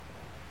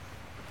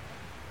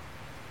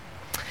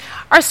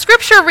Our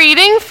scripture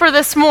reading for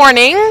this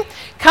morning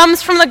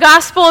comes from the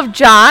Gospel of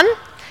John,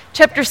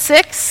 chapter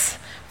 6,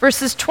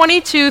 verses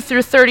 22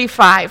 through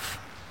 35.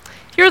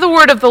 Hear the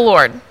word of the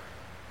Lord.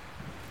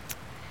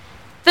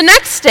 The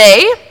next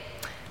day,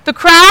 the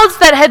crowds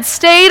that had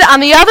stayed on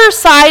the other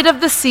side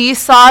of the sea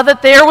saw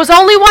that there was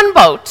only one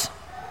boat.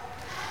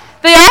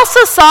 They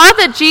also saw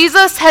that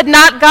Jesus had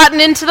not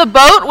gotten into the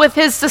boat with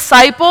his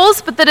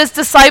disciples, but that his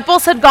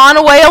disciples had gone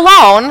away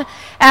alone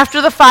after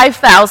the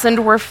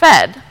 5,000 were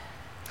fed.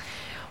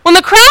 When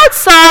the crowd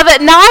saw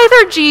that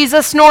neither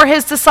Jesus nor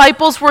his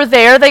disciples were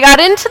there, they got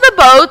into the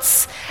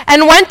boats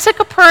and went to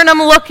Capernaum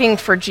looking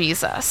for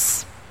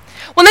Jesus.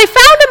 When they found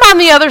him on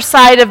the other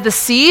side of the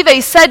sea,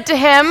 they said to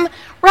him,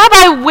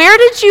 "Rabbi, where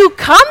did you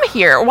come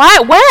here?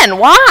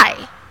 Why?"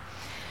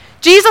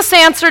 Jesus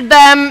answered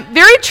them,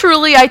 "Very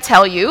truly I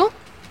tell you,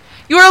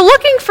 you are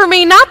looking for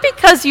me not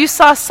because you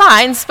saw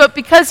signs, but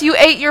because you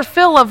ate your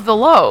fill of the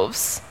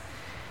loaves.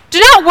 Do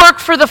not work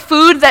for the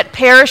food that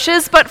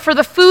perishes, but for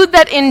the food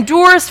that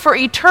endures for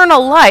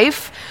eternal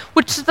life,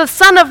 which the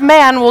Son of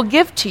Man will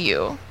give to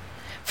you.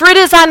 For it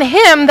is on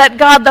him that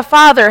God the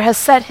Father has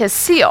set his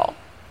seal."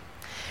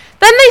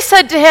 Then they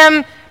said to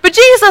him, "But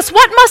Jesus,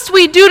 what must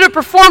we do to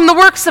perform the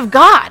works of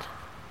God?"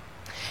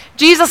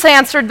 Jesus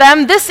answered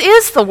them, "This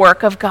is the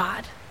work of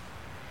God,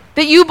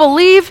 that you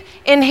believe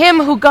in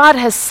him who God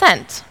has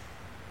sent."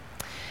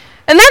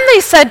 And then they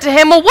said to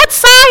him, "Well, what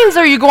signs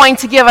are you going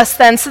to give us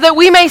then, so that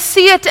we may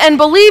see it and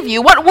believe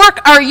you? What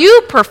work are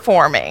you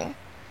performing?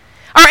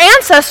 Our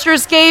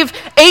ancestors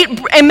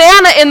ate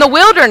manna in the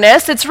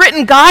wilderness. It's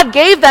written God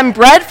gave them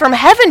bread from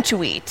heaven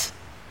to eat."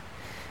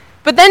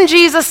 But then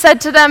Jesus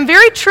said to them,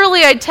 "Very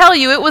truly I tell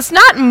you, it was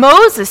not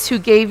Moses who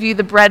gave you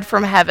the bread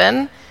from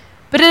heaven,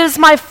 but it is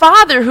my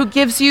Father who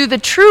gives you the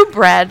true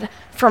bread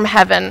from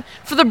heaven.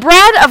 For the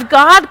bread of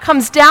God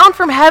comes down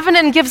from heaven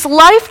and gives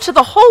life to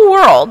the whole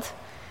world."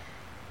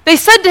 They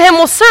said to him,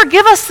 "Well, sir,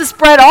 give us this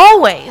bread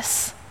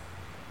always."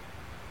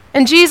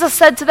 And Jesus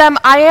said to them,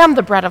 "I am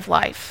the bread of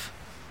life.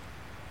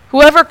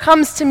 Whoever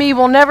comes to me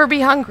will never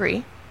be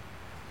hungry,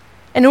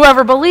 and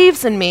whoever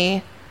believes in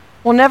me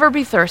will never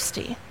be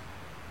thirsty."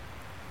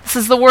 This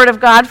is the word of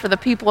God for the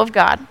people of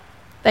God.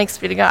 Thanks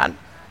be to God.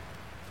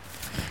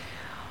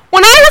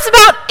 When I was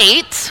about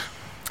 8,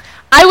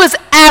 I was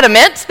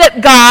adamant that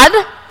God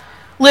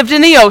lived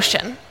in the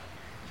ocean.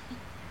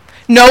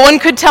 No one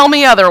could tell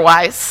me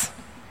otherwise.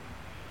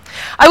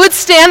 I would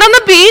stand on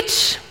the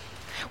beach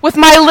with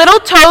my little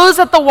toes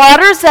at the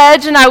water's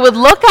edge, and I would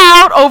look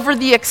out over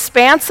the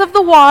expanse of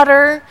the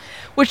water,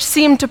 which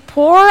seemed to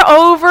pour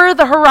over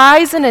the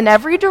horizon in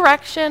every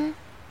direction.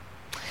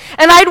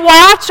 And I'd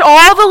watch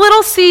all the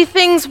little sea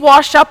things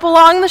wash up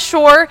along the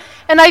shore,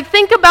 and I'd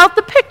think about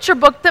the picture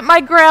book that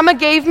my grandma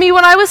gave me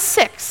when I was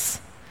 6.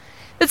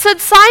 It said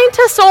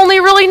scientists only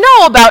really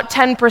know about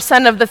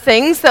 10% of the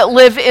things that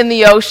live in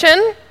the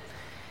ocean.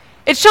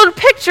 It showed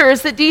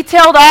pictures that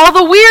detailed all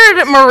the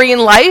weird marine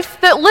life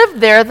that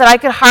lived there that I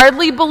could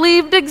hardly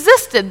believe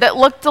existed, that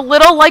looked a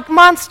little like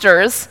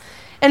monsters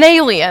and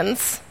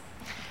aliens.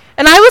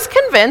 And I was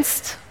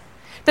convinced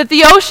that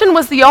the ocean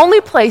was the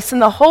only place in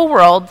the whole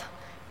world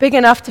big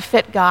enough to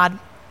fit God.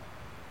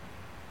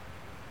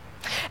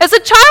 As a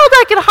child,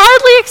 I could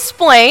hardly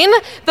explain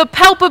the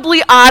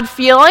palpably odd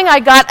feeling I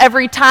got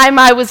every time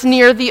I was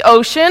near the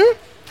ocean,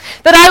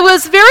 that I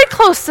was very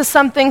close to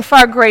something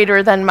far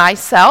greater than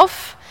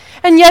myself,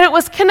 and yet it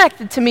was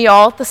connected to me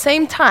all at the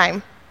same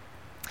time.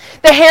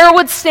 The hair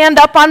would stand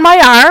up on my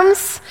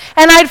arms,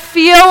 and I'd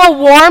feel a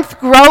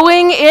warmth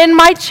growing in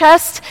my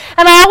chest,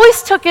 and I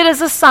always took it as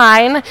a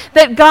sign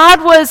that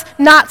God was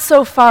not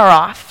so far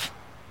off.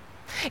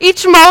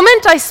 Each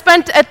moment I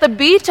spent at the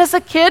beach as a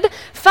kid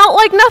felt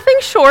like nothing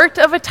short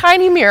of a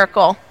tiny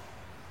miracle.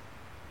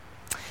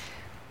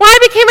 When I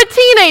became a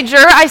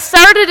teenager, I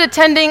started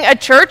attending a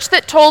church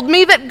that told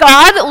me that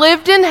God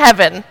lived in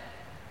heaven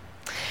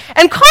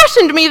and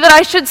cautioned me that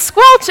I should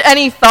squelch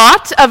any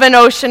thought of an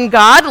ocean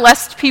God,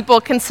 lest people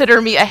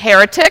consider me a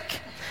heretic,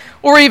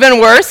 or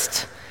even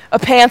worse, a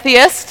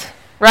pantheist,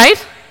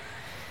 right?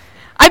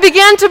 I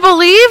began to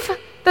believe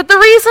that the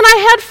reason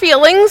I had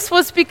feelings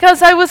was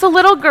because I was a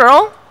little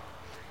girl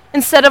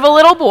instead of a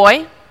little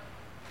boy,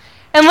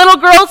 and little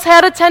girls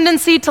had a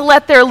tendency to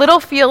let their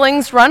little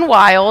feelings run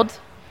wild,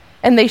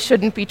 and they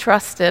shouldn't be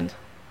trusted.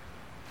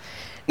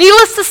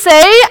 Needless to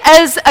say,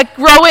 as a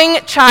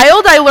growing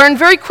child, I learned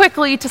very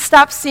quickly to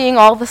stop seeing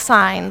all the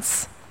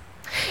signs.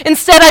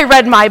 Instead, I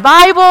read my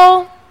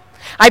Bible,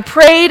 I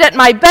prayed at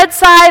my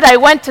bedside, I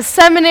went to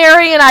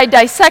seminary, and I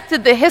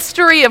dissected the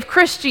history of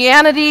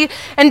Christianity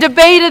and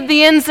debated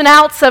the ins and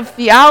outs of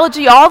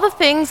theology. All the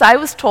things I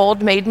was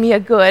told made me a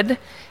good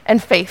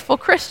and faithful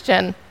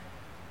Christian.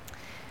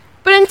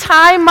 But in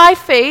time, my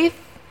faith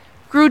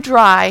grew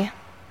dry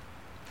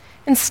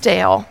and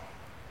stale.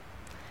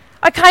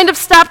 I kind of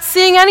stopped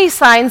seeing any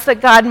signs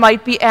that God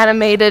might be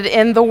animated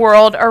in the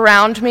world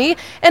around me,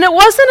 and it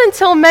wasn't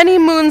until many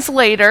moons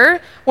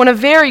later, when a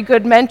very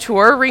good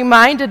mentor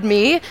reminded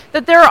me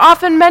that there are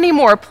often many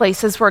more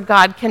places where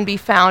God can be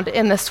found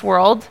in this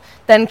world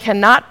than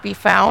cannot be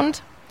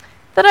found,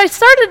 that I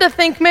started to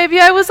think maybe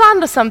I was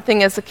onto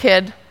something as a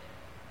kid.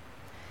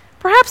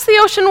 Perhaps the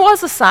ocean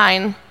was a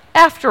sign,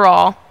 after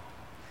all,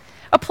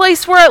 a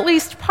place where at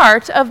least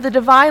part of the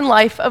divine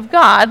life of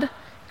God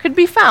could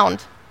be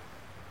found.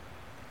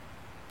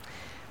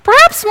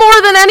 Perhaps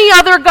more than any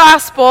other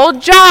gospel,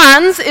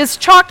 John's is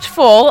chock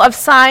full of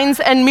signs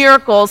and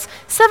miracles,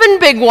 7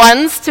 big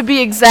ones to be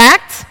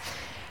exact,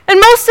 and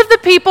most of the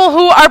people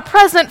who are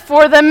present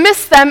for them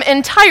miss them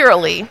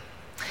entirely.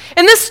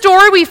 In this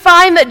story, we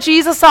find that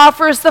Jesus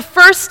offers the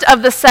first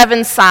of the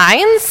 7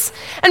 signs,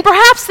 and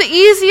perhaps the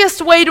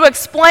easiest way to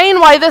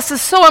explain why this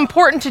is so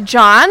important to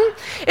John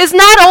is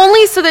not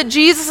only so that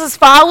Jesus'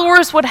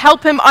 followers would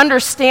help him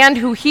understand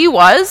who he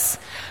was,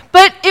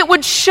 but it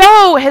would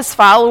show his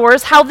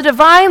followers how the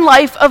divine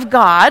life of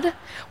God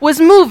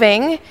was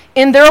moving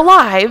in their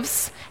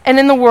lives and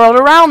in the world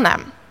around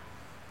them.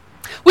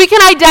 We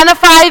can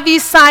identify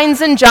these signs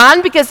in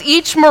John because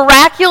each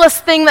miraculous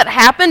thing that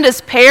happened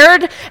is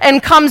paired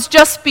and comes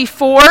just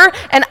before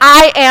an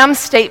I am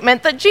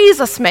statement that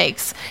Jesus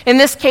makes. In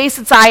this case,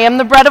 it's I am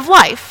the bread of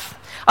life.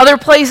 Other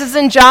places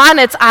in John,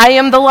 it's I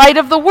am the light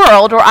of the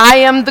world, or I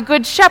am the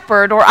good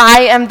shepherd, or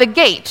I am the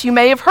gate. You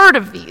may have heard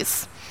of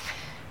these.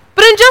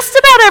 But in just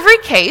about every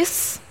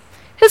case,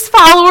 his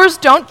followers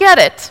don't get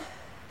it.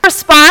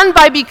 Respond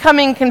by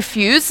becoming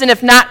confused, and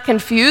if not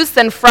confused,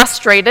 then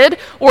frustrated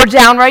or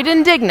downright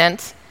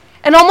indignant.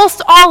 And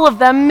almost all of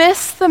them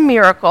miss the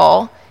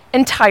miracle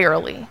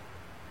entirely.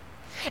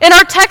 In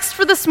our text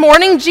for this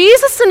morning,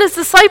 Jesus and his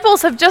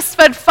disciples have just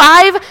fed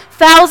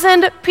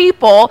 5,000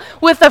 people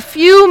with a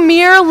few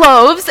mere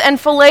loaves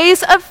and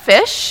fillets of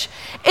fish.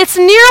 It's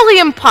nearly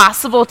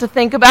impossible to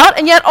think about,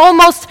 and yet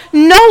almost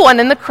no one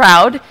in the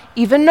crowd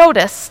even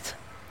noticed.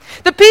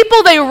 The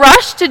people, they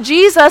rushed to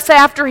Jesus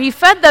after he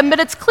fed them, but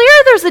it's clear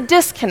there's a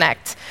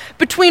disconnect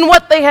between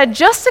what they had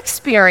just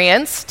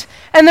experienced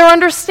and their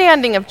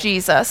understanding of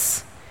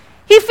Jesus.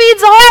 He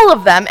feeds all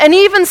of them, and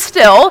even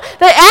still,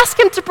 they ask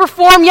him to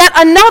perform yet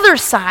another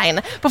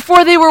sign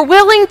before they were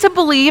willing to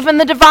believe in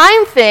the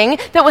divine thing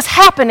that was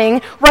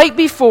happening right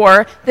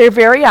before their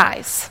very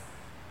eyes.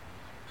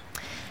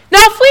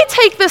 Now, if we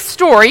take this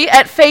story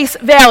at face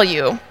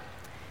value,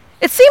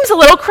 it seems a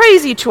little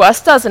crazy to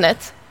us, doesn't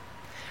it?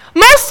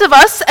 Most of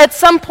us, at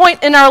some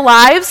point in our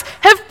lives,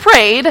 have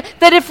prayed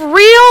that if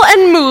real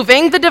and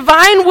moving, the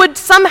divine would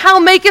somehow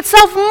make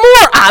itself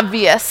more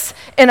obvious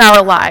in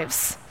our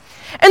lives.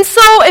 And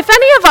so, if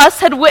any of us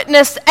had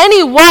witnessed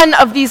any one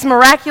of these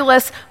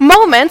miraculous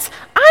moments,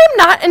 I'm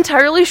not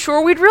entirely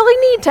sure we'd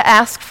really need to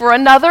ask for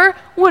another,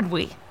 would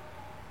we?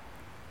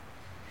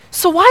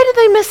 So why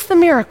did they miss the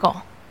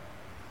miracle?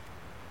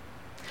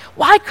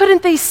 Why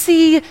couldn't they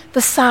see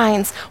the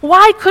signs?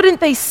 Why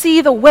couldn't they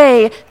see the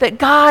way that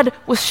God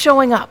was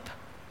showing up?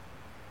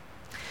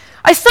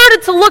 I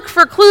started to look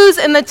for clues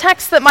in the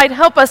text that might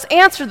help us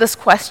answer this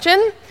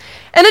question,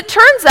 and it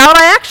turns out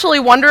I actually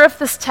wonder if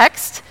this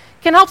text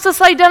can help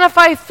us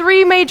identify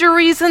 3 major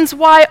reasons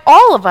why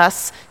all of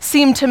us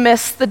seem to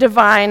miss the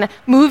divine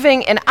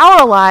moving in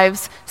our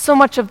lives so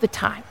much of the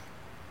time.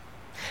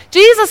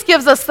 Jesus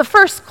gives us the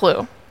first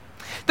clue.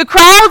 The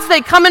crowds,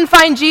 they come and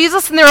find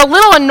Jesus, and they're a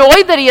little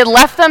annoyed that he had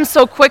left them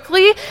so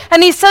quickly.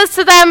 And he says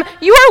to them,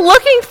 "You are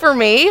looking for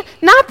me,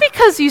 not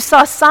because you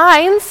saw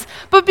signs,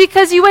 but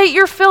because you ate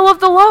your fill of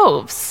the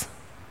loaves."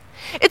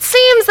 It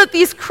seems that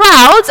these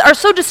crowds are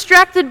so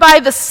distracted by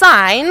the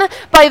sign,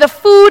 by the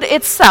food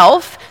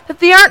itself, that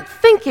they aren't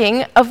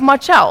thinking of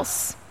much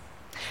else.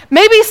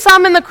 Maybe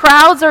some in the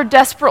crowds are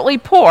desperately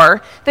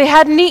poor. They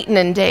hadn't eaten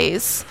in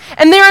days.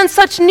 And they're in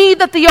such need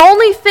that the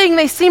only thing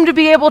they seem to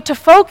be able to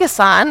focus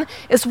on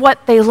is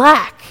what they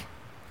lack.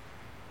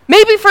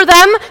 Maybe for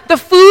them, the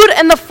food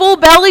and the full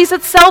bellies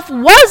itself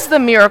was the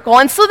miracle,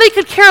 and so they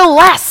could care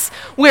less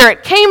where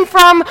it came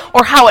from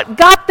or how it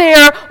got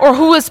there or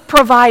who was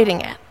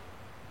providing it.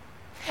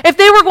 If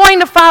they were going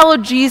to follow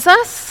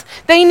Jesus,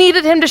 they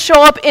needed him to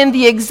show up in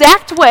the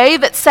exact way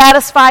that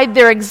satisfied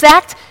their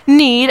exact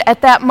need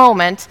at that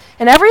moment,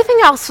 and everything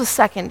else was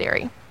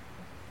secondary.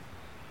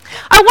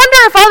 I wonder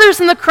if others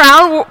in the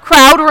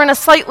crowd were in a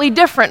slightly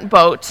different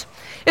boat.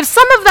 If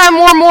some of them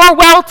were more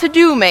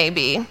well-to-do,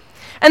 maybe,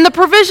 and the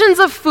provisions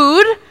of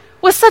food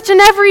was such an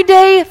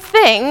everyday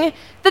thing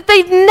that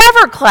they'd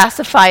never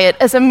classify it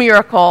as a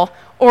miracle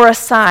or a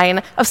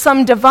sign of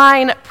some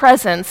divine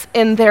presence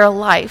in their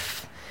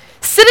life.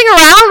 Sitting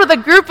around with a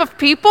group of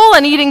people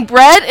and eating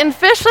bread and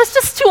fish, that's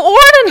just too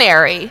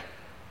ordinary.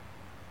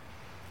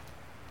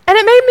 And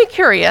it made me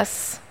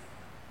curious.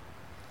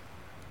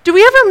 Do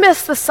we ever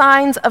miss the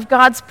signs of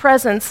God's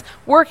presence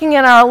working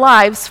in our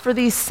lives for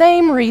these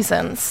same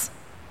reasons?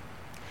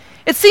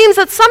 It seems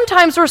that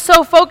sometimes we're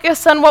so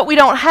focused on what we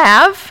don't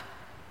have,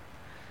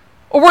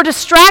 or we're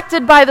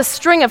distracted by the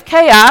string of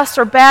chaos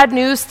or bad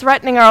news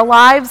threatening our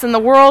lives and the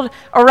world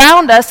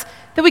around us,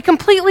 that we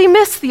completely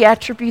miss the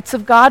attributes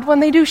of God when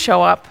they do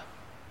show up.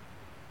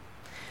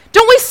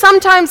 Don't we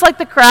sometimes, like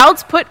the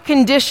crowds, put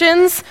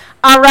conditions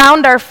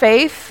around our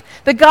faith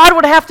that God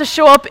would have to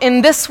show up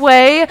in this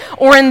way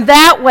or in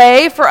that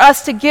way for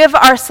us to give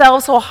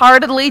ourselves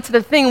wholeheartedly to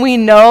the thing we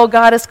know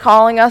God is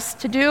calling us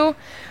to do.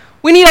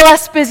 We need a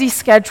less busy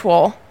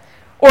schedule,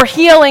 or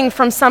healing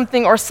from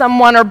something or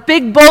someone, or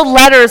big bold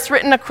letters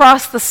written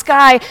across the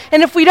sky.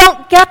 And if we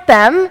don't get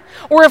them,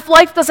 or if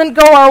life doesn't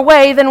go our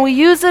way, then we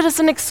use it as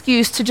an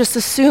excuse to just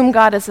assume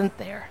God isn't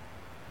there.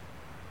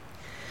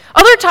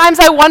 Other times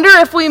I wonder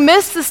if we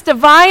miss this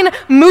divine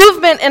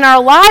movement in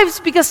our lives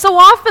because so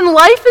often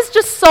life is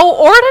just so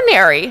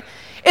ordinary.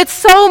 It's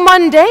so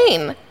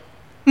mundane.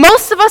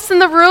 Most of us in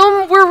the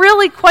room, we're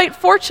really quite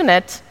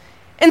fortunate.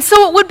 And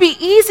so it would be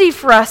easy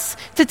for us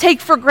to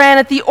take for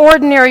granted the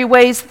ordinary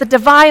ways the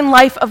divine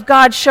life of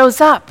God shows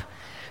up.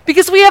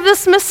 Because we have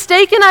this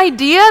mistaken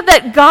idea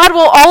that God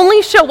will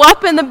only show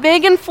up in the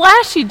big and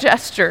flashy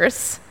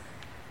gestures.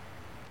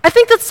 I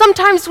think that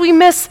sometimes we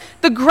miss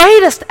the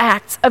greatest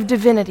acts of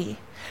divinity,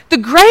 the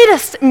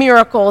greatest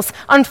miracles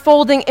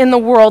unfolding in the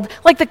world,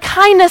 like the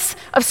kindness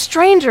of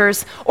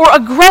strangers or a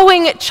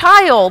growing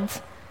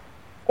child,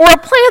 or a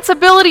plant's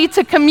ability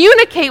to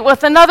communicate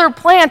with another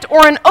plant,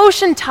 or an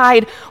ocean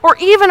tide, or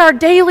even our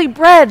daily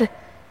bread,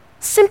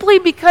 simply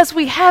because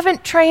we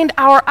haven't trained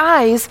our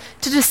eyes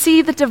to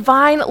see the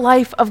divine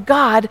life of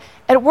God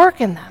at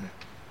work in them.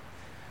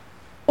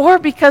 Or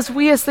because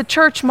we as the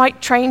church might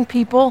train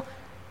people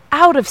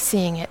out of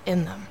seeing it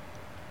in them.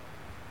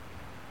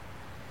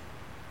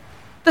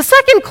 The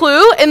second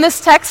clue in this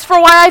text for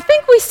why I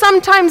think we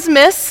sometimes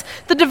miss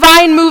the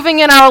divine moving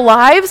in our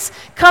lives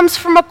comes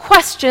from a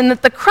question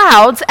that the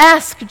crowds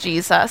ask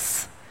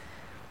Jesus.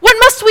 What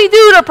must we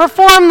do to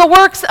perform the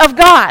works of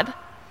God?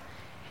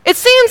 It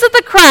seems that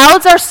the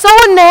crowds are so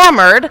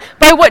enamored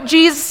by what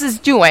Jesus is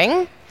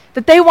doing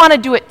that they want to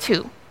do it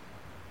too.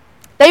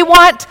 They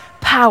want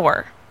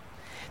power.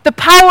 The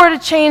power to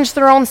change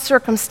their own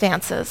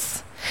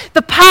circumstances.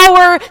 The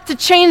power to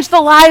change the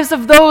lives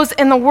of those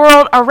in the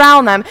world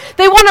around them.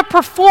 They want to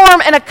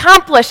perform and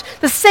accomplish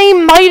the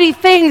same mighty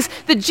things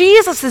that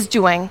Jesus is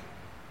doing.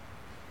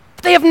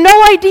 But they have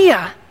no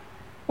idea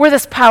where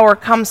this power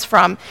comes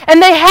from, and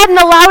they hadn't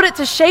allowed it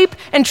to shape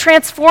and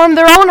transform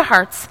their own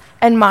hearts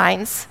and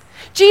minds.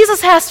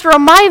 Jesus has to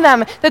remind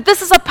them that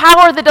this is a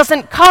power that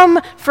doesn't come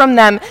from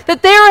them,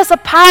 that there is a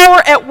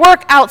power at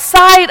work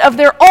outside of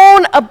their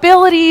own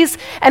abilities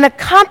and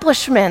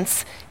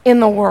accomplishments in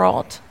the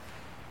world.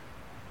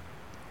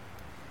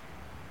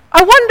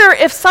 I wonder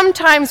if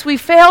sometimes we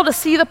fail to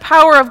see the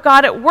power of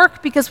God at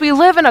work because we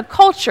live in a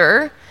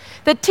culture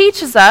that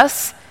teaches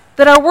us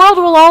that our world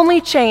will only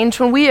change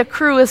when we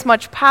accrue as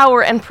much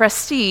power and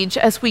prestige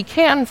as we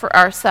can for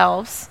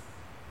ourselves.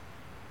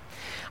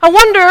 I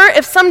wonder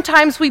if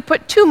sometimes we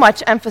put too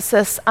much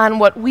emphasis on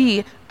what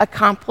we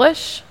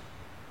accomplish.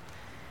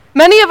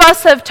 Many of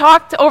us have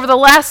talked over the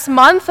last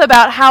month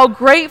about how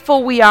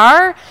grateful we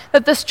are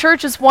that this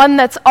church is one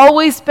that's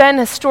always been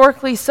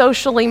historically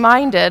socially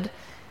minded.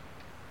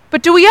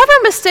 But do we ever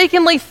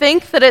mistakenly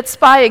think that it's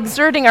by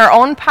exerting our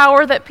own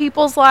power that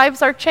people's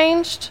lives are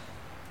changed?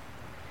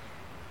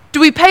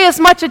 Do we pay as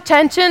much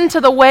attention to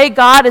the way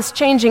God is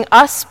changing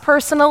us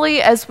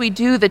personally as we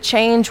do the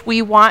change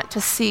we want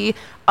to see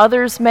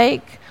others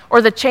make,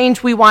 or the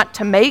change we want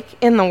to make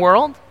in the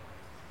world?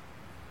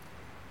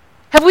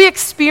 Have we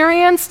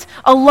experienced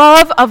a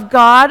love of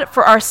God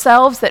for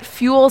ourselves that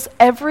fuels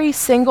every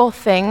single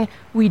thing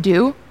we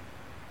do?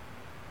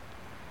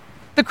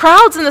 The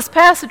crowds in this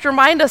passage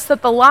remind us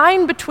that the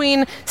line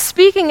between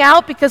speaking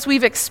out because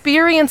we've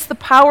experienced the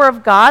power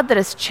of God that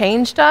has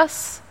changed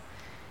us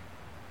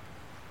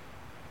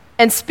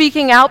and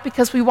speaking out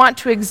because we want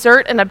to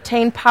exert and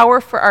obtain power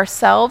for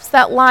ourselves,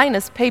 that line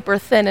is paper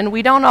thin, and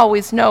we don't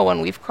always know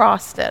when we've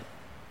crossed it.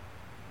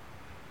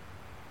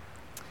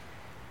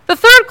 The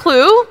third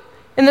clue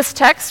in this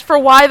text for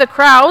why the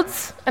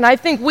crowds, and I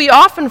think we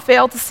often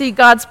fail to see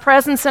God's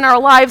presence in our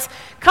lives,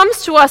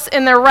 comes to us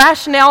in their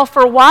rationale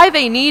for why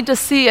they need to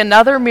see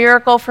another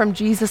miracle from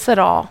Jesus at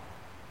all.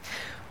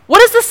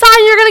 What is the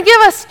sign you're going to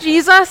give us,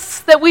 Jesus,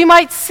 that we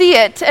might see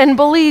it and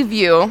believe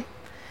you?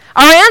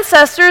 Our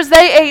ancestors,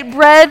 they ate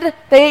bread,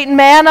 they ate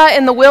manna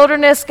in the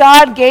wilderness.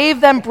 God gave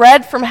them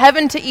bread from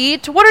heaven to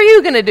eat. What are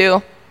you going to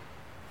do?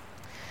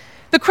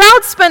 The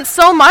crowd spent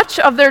so much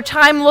of their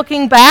time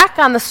looking back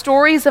on the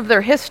stories of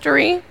their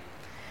history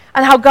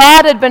and how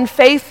God had been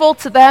faithful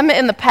to them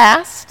in the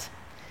past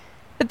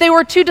that they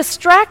were too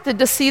distracted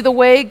to see the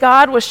way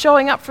God was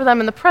showing up for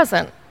them in the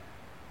present.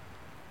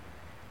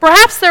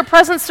 Perhaps their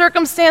present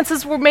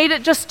circumstances made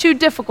it just too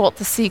difficult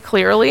to see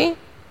clearly.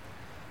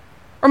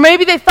 Or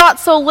maybe they thought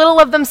so little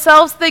of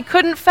themselves they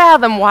couldn't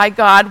fathom why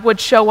God would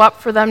show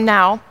up for them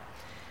now.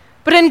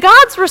 But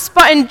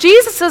in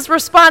Jesus'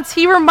 response,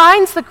 he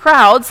reminds the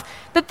crowds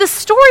that the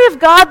story of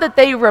God that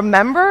they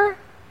remember,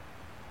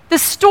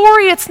 this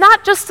story, it's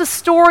not just a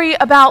story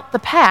about the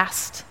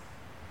past.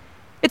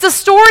 It's a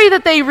story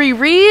that they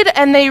reread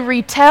and they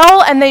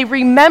retell and they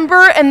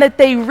remember and that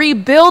they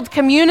rebuild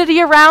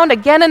community around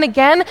again and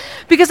again,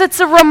 because it's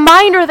a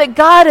reminder that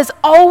God has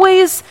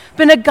always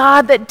been a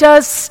God that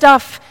does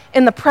stuff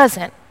in the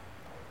present.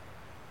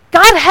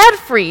 God had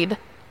freed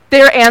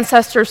their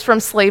ancestors from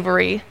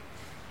slavery.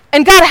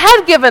 And God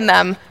had given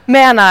them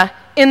manna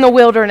in the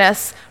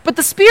wilderness, but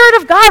the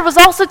Spirit of God was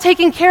also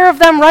taking care of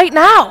them right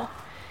now.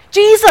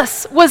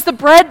 Jesus was the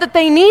bread that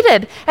they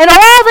needed, and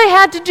all they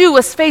had to do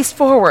was face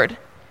forward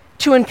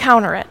to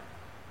encounter it.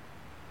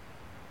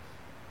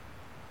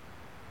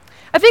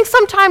 I think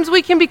sometimes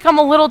we can become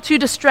a little too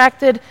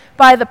distracted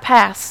by the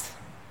past.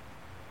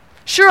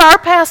 Sure, our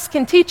past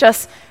can teach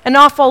us an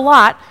awful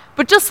lot,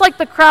 but just like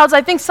the crowds,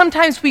 I think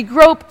sometimes we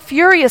grope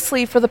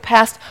furiously for the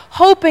past,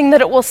 hoping that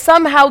it will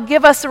somehow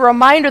give us a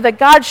reminder that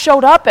God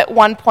showed up at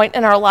one point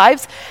in our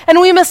lives, and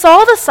we miss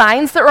all the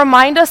signs that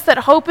remind us that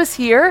hope is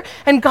here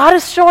and God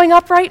is showing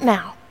up right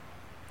now.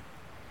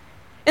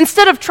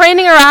 Instead of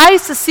training our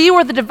eyes to see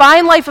where the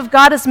divine life of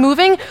God is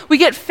moving, we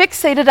get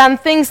fixated on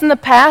things in the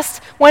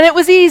past when it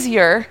was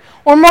easier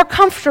or more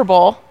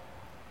comfortable.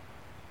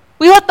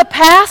 We let the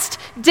past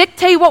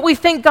dictate what we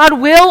think God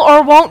will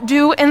or won't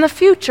do in the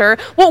future,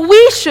 what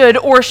we should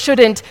or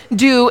shouldn't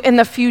do in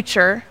the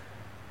future.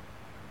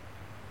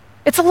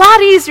 It's a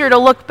lot easier to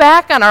look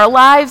back on our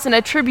lives and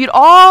attribute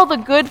all the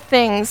good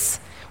things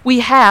we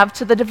have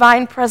to the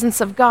divine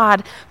presence of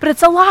God, but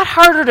it's a lot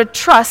harder to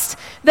trust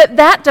that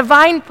that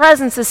divine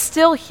presence is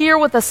still here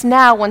with us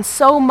now when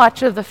so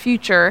much of the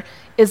future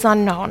is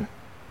unknown.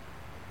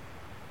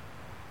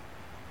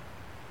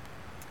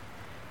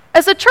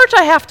 As a church,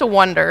 I have to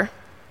wonder,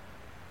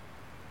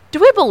 do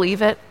we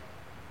believe it?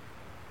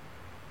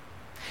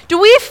 Do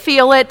we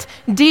feel it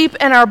deep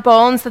in our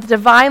bones that the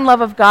divine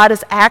love of God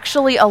is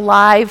actually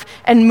alive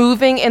and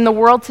moving in the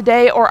world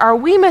today, or are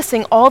we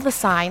missing all the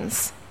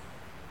signs?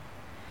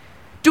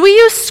 Do we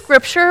use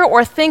Scripture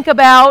or think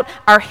about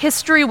our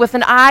history with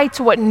an eye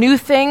to what new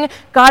thing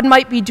God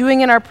might be doing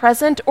in our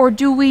present, or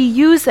do we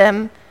use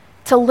Him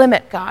to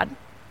limit God?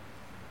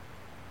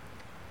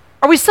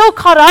 Are we so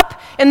caught up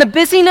in the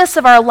busyness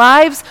of our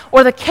lives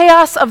or the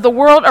chaos of the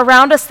world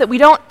around us that we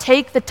don't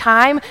take the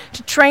time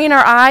to train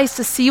our eyes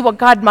to see what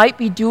God might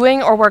be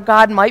doing or where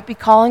God might be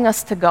calling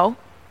us to go?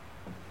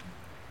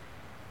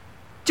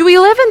 Do we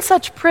live in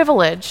such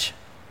privilege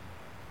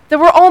that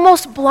we're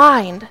almost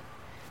blind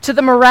to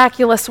the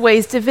miraculous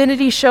ways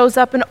divinity shows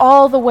up in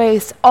all the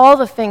ways, all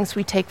the things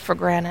we take for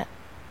granted?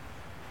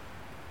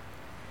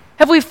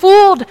 Have we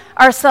fooled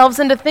ourselves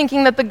into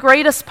thinking that the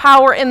greatest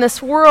power in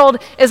this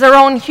world is our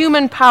own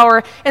human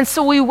power, and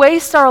so we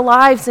waste our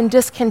lives in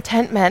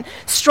discontentment,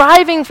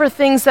 striving for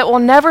things that will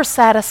never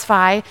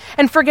satisfy,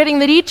 and forgetting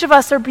that each of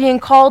us are being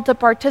called to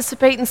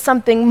participate in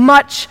something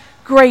much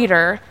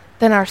greater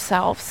than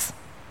ourselves?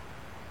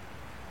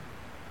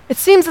 It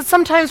seems that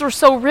sometimes we're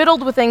so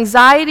riddled with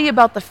anxiety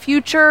about the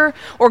future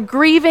or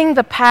grieving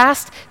the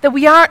past that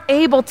we aren't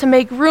able to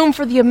make room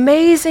for the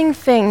amazing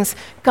things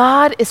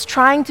God is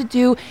trying to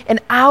do in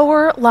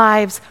our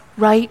lives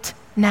right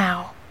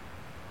now.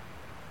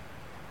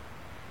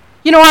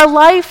 You know, our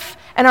life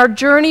and our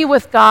journey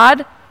with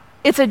God,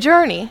 it's a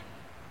journey.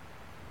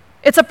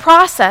 It's a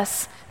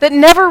process that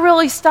never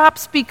really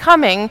stops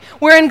becoming,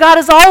 wherein God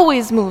is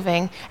always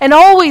moving and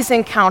always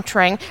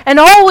encountering and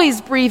always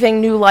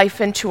breathing new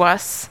life into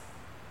us.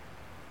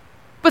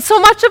 But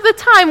so much of the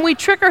time we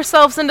trick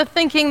ourselves into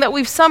thinking that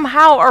we've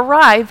somehow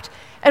arrived,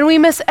 and we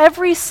miss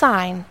every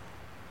sign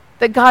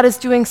that God is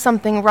doing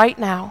something right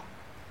now.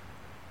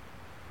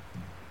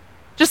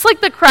 Just like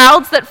the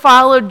crowds that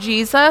followed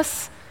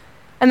Jesus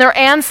and their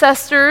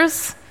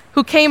ancestors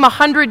who came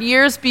 100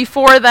 years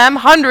before them,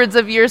 hundreds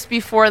of years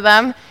before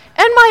them,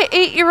 and my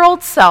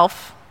 8-year-old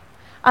self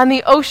on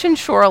the ocean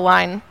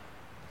shoreline,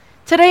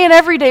 today and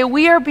every day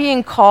we are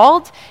being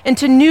called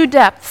into new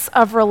depths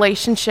of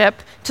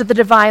relationship to the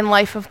divine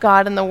life of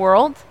God in the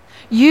world.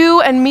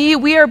 You and me,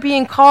 we are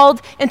being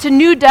called into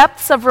new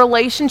depths of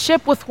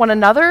relationship with one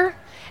another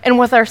and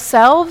with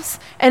ourselves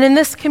and in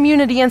this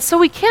community, and so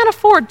we can't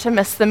afford to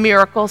miss the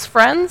miracles,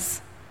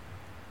 friends,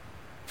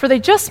 for they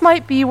just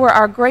might be where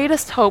our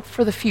greatest hope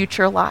for the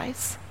future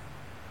lies.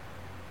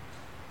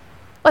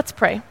 Let's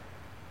pray.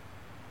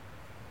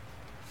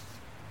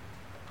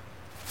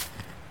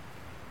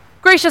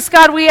 Gracious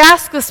God, we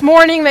ask this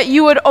morning that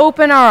you would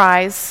open our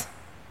eyes.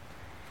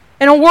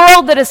 In a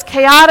world that is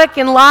chaotic,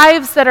 in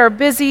lives that are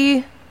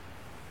busy,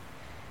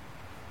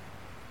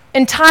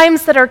 in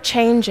times that are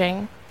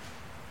changing,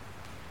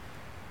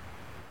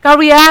 God,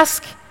 we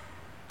ask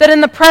that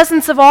in the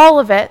presence of all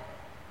of it,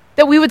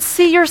 that we would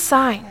see your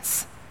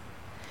signs,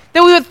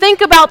 that we would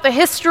think about the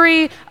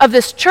history of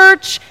this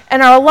church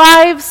and our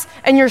lives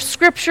and your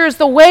scriptures,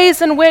 the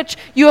ways in which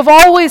you have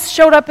always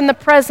showed up in the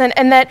present,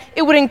 and that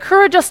it would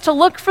encourage us to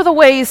look for the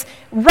ways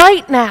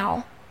right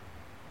now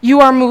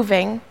you are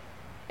moving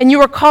and you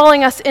are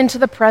calling us into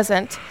the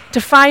present to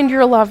find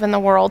your love in the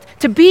world,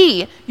 to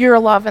be your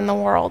love in the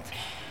world.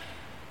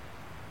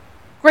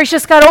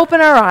 Gracious God, open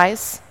our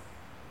eyes.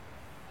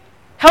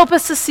 Help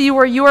us to see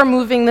where you are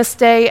moving this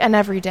day and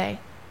every day.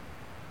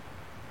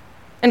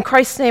 In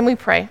Christ's name we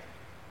pray.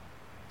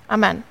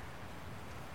 Amen.